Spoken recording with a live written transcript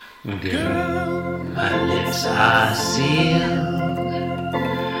Girl, my lips are sealed.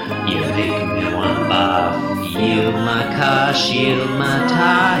 You make me want barf. Yield my car, shield my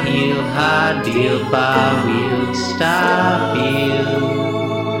tie, heel, high deal, bar wheel, stop you.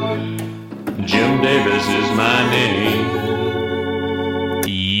 Jim Davis is my name.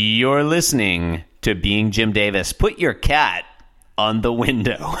 You're listening to Being Jim Davis. Put your cat on the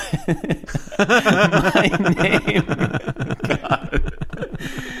window.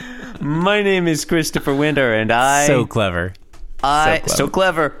 My name is Christopher Winter, and So clever. So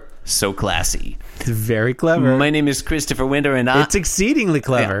clever, so classy. It's very clever. My name is Christopher Winter, and It's exceedingly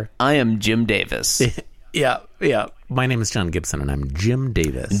clever. I am Jim Davis. Yeah. My name is John Gibson, and I'm Jim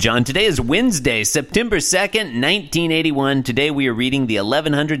Davis. John, today is Wednesday, September 2nd, 1981. Today we are reading the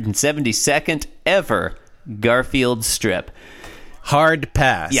 1172nd ever Garfield strip. Hard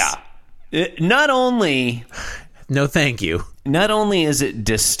pass. Yeah. Not only No, thank you. is it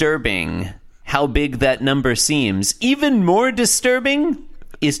disturbing how big that number seems, even more disturbing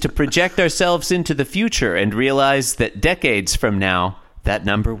is to project ourselves into the future and realize that decades from now, that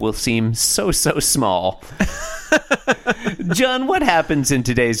number will seem so small. John, what happens in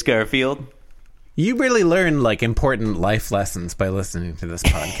today's Garfield? You really learn important life lessons by listening to this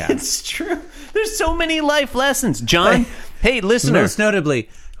podcast. It's true. There's so many life lessons. John, hey, listener. Most notably,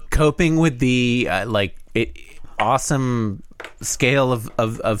 coping with the awesome scale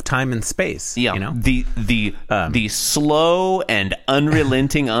of time and space. Yeah, you know? the slow and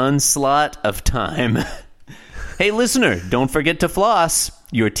unrelenting onslaught of time. Hey, listener, don't forget to floss.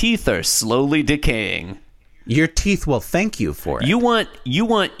 Your teeth are slowly decaying. Your teeth will thank you for it. You want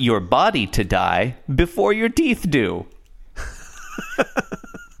your body to die before your teeth do.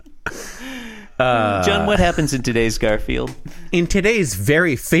 John, what happens in today's Garfield? In today's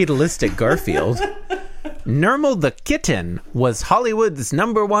very fatalistic Garfield, Nermal the Kitten was Hollywood's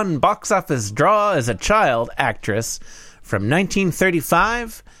 #1 box office draw as a child actress from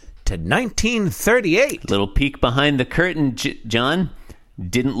 1935 to 1938. Little peek behind the curtain, John.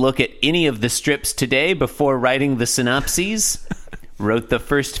 Didn't look at any of the strips today before writing the synopses. Wrote the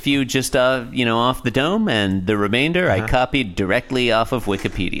first few just off the dome, and the remainder I copied directly off of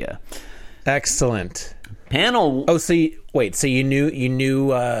Wikipedia. Excellent. Panel. Oh, so you knew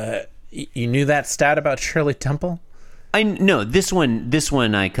that stat about Shirley Temple? This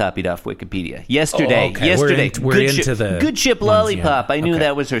one I copied off Wikipedia yesterday. Oh, okay. Yesterday, We're into the Good Ship ones, Lollipop. yeah. I knew Okay.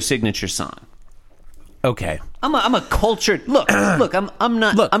 that was her signature song. Okay. I'm a cultured look. I'm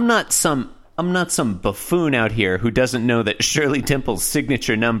not some buffoon out here who doesn't know that Shirley Temple's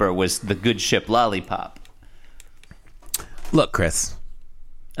signature number was the Good Ship Lollipop. Look, Chris.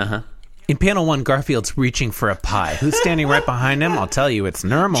 Uh-huh. In panel 1, Garfield's reaching for a pie. Who's standing right behind him? I'll tell you, it's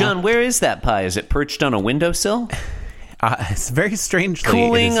Nermal. John, where is that pie? Is it perched on a windowsill? It's very strangely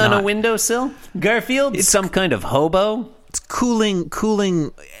Cooling on not. a windowsill? Garfield? It's some kind of hobo? It's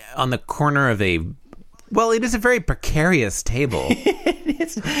cooling on the corner of it is a very precarious table.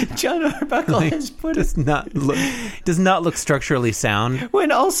 John Arbuckle has put it. Does not look structurally sound.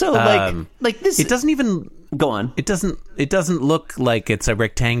 When also like this. It doesn't even go on. It doesn't look like it's a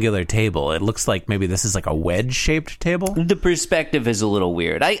rectangular table. It looks like maybe this is like a wedge shaped table. The perspective is a little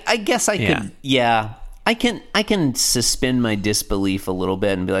weird. I guess I could. Yeah. I can suspend my disbelief a little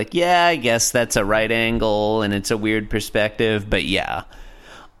bit and be like, yeah, I guess that's a right angle and it's a weird perspective, but yeah.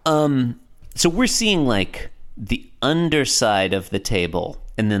 So we're seeing like the underside of the table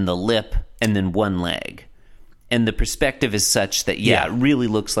and then the lip and then one leg. And the perspective is such that, it really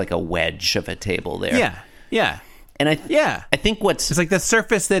looks like a wedge of a table there. Yeah. And I think it's like the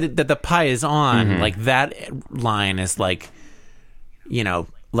surface that the pie is on, like that line is like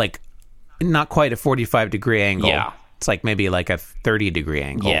not quite a 45-degree angle. Yeah. It's like maybe like a 30-degree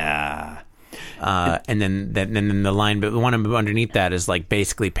angle. Yeah. And then the line, but the one underneath that is like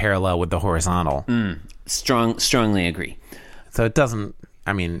basically parallel with the horizontal. Strongly agree. So it doesn't.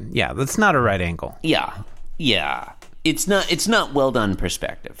 I mean, that's not a right angle. Yeah. It's not well done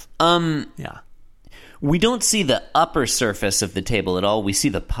perspective. Yeah. We don't see the upper surface of the table at all. We see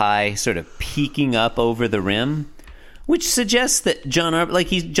the pie sort of peeking up over the rim, which suggests that John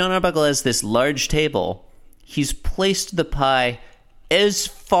Arbuckle has this large table. He's placed the pie as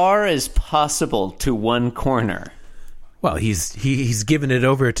far as possible to one corner. Well, he's given it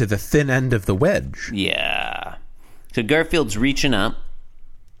over to the thin end of the wedge. Yeah. So Garfield's reaching up,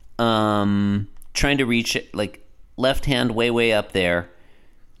 trying to reach it, like left hand way up there,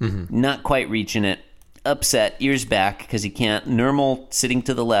 not quite reaching it. Upset, ears back because he can't. Nermal sitting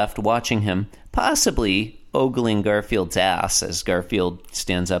to the left, watching him, possibly ogling Garfield's ass as Garfield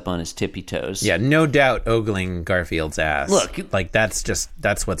stands up on his tippy toes. Yeah, no doubt ogling Garfield's ass. Look, like that's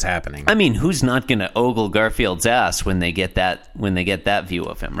what's happening. I mean, who's not going to ogle Garfield's ass when they get that view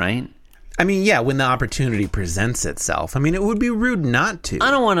of him, right? I mean, yeah, when the opportunity presents itself. I mean, it would be rude not to.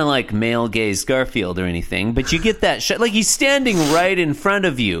 I don't want to, like, male gaze Garfield or anything, but you get that shot. Like, he's standing right in front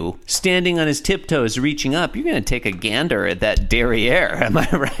of you, standing on his tiptoes, reaching up. You're going to take a gander at that derriere, am I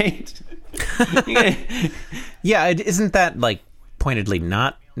right? Yeah, isn't that, like, pointedly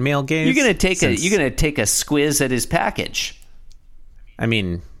not male gaze? You're going to take a squiz at his package. I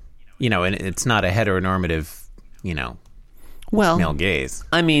mean, and it's not a heteronormative, well, male gaze.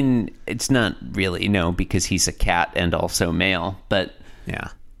 I mean, it's not really, no, because he's a cat and also male, but... Yeah.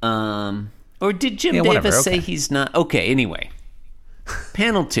 Or did Jim Davis say he's not... Okay, anyway.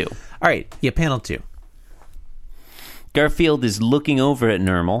 Panel 2. All right, yeah, panel 2. Garfield is looking over at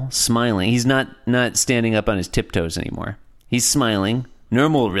Nermal, smiling. He's not standing up on his tiptoes anymore. He's smiling.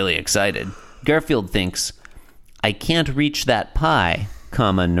 Nermal really excited. Garfield thinks, I can't reach that pie,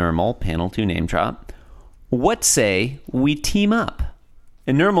 Nermal, panel 2 name drop. What say we team up?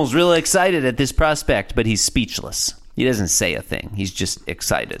 And Nermal's really excited at this prospect, but he's speechless. He doesn't say a thing. He's just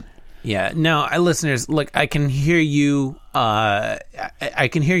excited. Yeah, no, listeners, look, I can hear you. I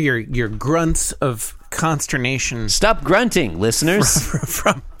can hear your grunts of consternation. Stop grunting, listeners.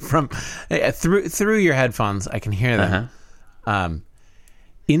 from through your headphones, I can hear them. Uh-huh.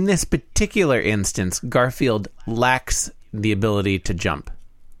 In this particular instance, Garfield lacks the ability to jump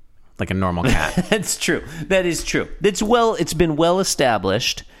like a normal cat. That's true. That is true. It's been well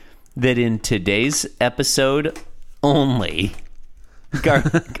established that in today's episode only,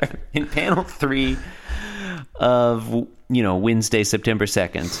 in panel 3 of Wednesday, September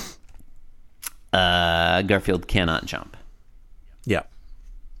 2nd, Garfield cannot jump. Yeah.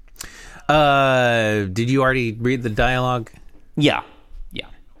 Did you already read the dialogue? Yeah.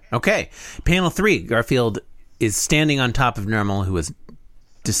 Okay. Panel 3, Garfield is standing on top of Nermal, who is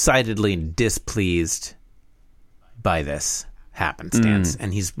decidedly displeased by this happenstance,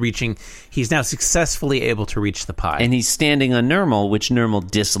 and he's now successfully able to reach the pie. And he's standing on Nermal, which Nermal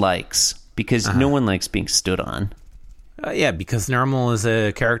dislikes, because no one likes being stood on. Yeah, because Nermal is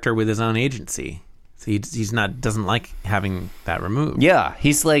a character with his own agency. So doesn't like having that removed. Yeah,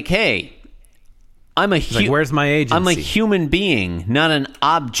 he's like, hey, where's my agency? I'm a human being, not an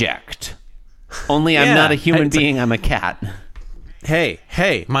object. Only I'm not a human being, I'm a cat. Hey,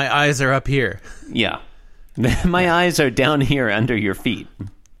 my eyes are up here. Yeah. My eyes are down here under your feet,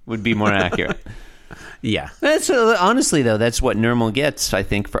 would be more accurate. Yeah. That's honestly, though, that's what Nermal gets, I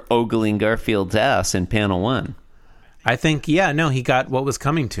think, for ogling Garfield's ass in panel 1. I think, he got what was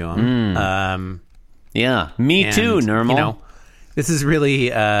coming to him. Yeah, me too, Nermal. This is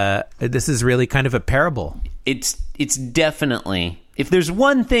really kind of a parable. It's definitely, if there's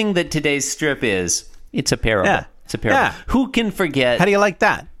one thing that today's strip is, it's a parable. Yeah. It's a parable. Yeah. Who can forget? How do you like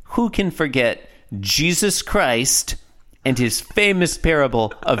that? Who can forget Jesus Christ and his famous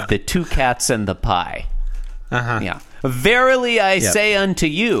parable of the 2 cats and the pie? Uh-huh. Yeah. Verily I say unto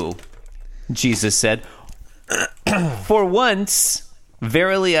you, Jesus said, for once,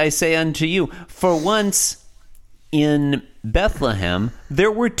 verily I say unto you, for once in Bethlehem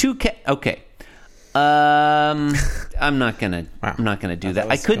there were 2 cats. Okay. I'm not gonna do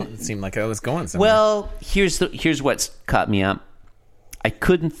that. I couldn't. It seemed like I was going somewhere. Well, here's what's caught me up. I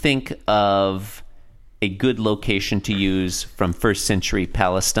couldn't think of a good location to use from first century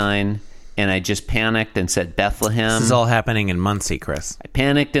Palestine, and I just panicked and said Bethlehem. This is all happening in Muncie, Chris. I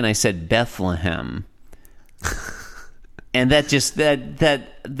panicked and I said Bethlehem, and that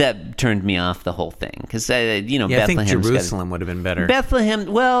turned me off the whole thing because Bethlehem. I think Jerusalem would have been better. Bethlehem.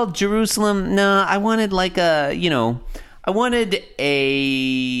 Well, Jerusalem. No, I wanted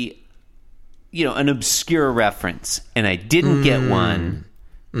an obscure reference, and I didn't get one.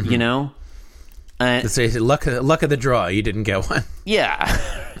 Mm-hmm. Say luck of the draw. You didn't get one. Yeah.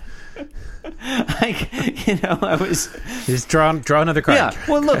 I was just draw another card. Yeah.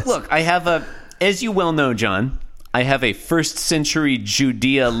 Well, look. I have as you well know, John, I have a first century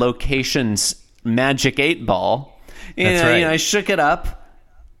Judea locations magic 8 ball. That's right. I shook it up.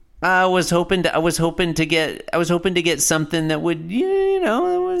 I was hoping to get something that would,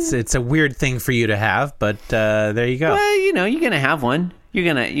 It's a weird thing for you to have, but there you go. Well, you're gonna have one. You're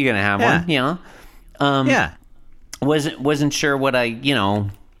gonna have one. Yeah. Yeah. Wasn't sure what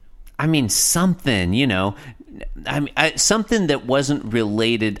something. Something that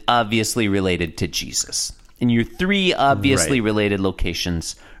wasn't obviously related to Jesus. And your 3 obviously related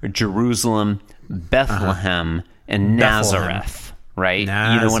locations are Jerusalem, Bethlehem, and Nazareth. Right?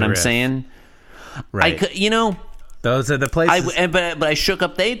 Nazareth. You know what I'm saying? Right. I could, you know, those are the places. but I shook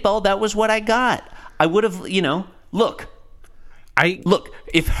up the 8 Ball. That was what I got. I would have, you know, look,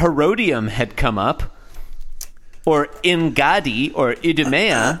 if Herodium had come up, or Ingadi, or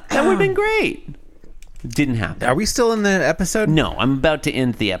Idumea, that would have been great. Didn't happen. Are we still in the episode? No, I'm about to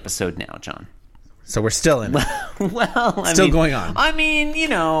end the episode now, John. So we're still in it. Well, still going on. I mean, you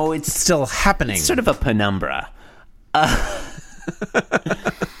know, it's still happening. It's sort of a penumbra.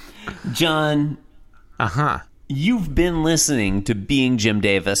 John. Uh-huh. You've been listening to Being Jim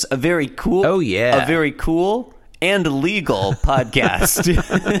Davis, a very cool, a very cool and legal podcast.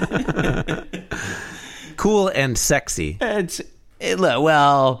 Cool and sexy.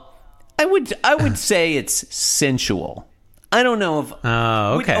 Well, I would say it's sensual. I don't know if.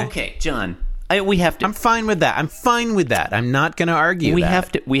 Oh, okay. Okay, John. We have to. I'm fine with that. I'm not going to argue. We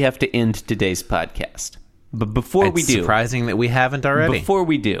have to end today's podcast. But before we do, surprising that we haven't already. Before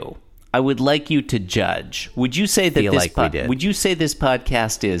we do, I would like you to judge. Would you say that would you say this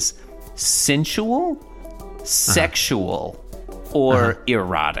podcast is sensual, sexual, or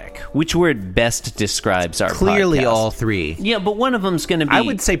erotic? Which word best describes our Clearly podcast? all three. Yeah, but one of them's going to be... I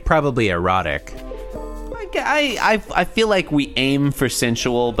would say probably erotic. I feel like we aim for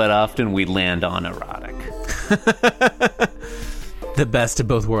sensual, but often we land on erotic. The best of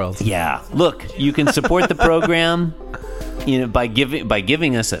both worlds. Yeah. Look, you can support the program, you know, by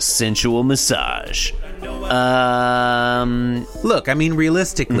giving us a sensual massage. Look, I mean,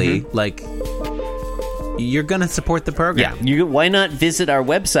 realistically, like, you're going to support the program. Yeah. Why not visit our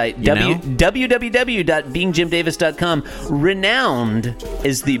website, www.beingjimdavis.com, renowned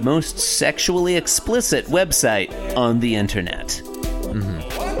as the most sexually explicit website on the internet.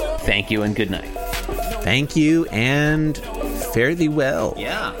 Thank you and good night. Thank you and fare thee well.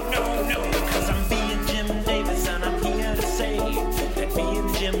 Yeah.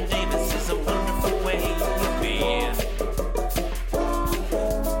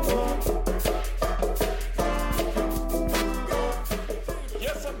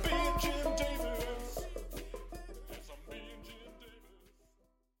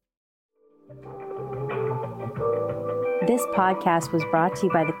 This podcast was brought to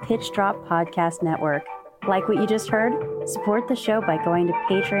you by the Pitch Drop Podcast Network. Like what you just heard? Support the show by going to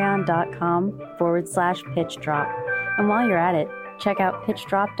patreon.com/pitchdrop. And while you're at it, check out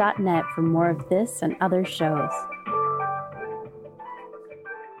pitchdrop.net for more of this and other shows.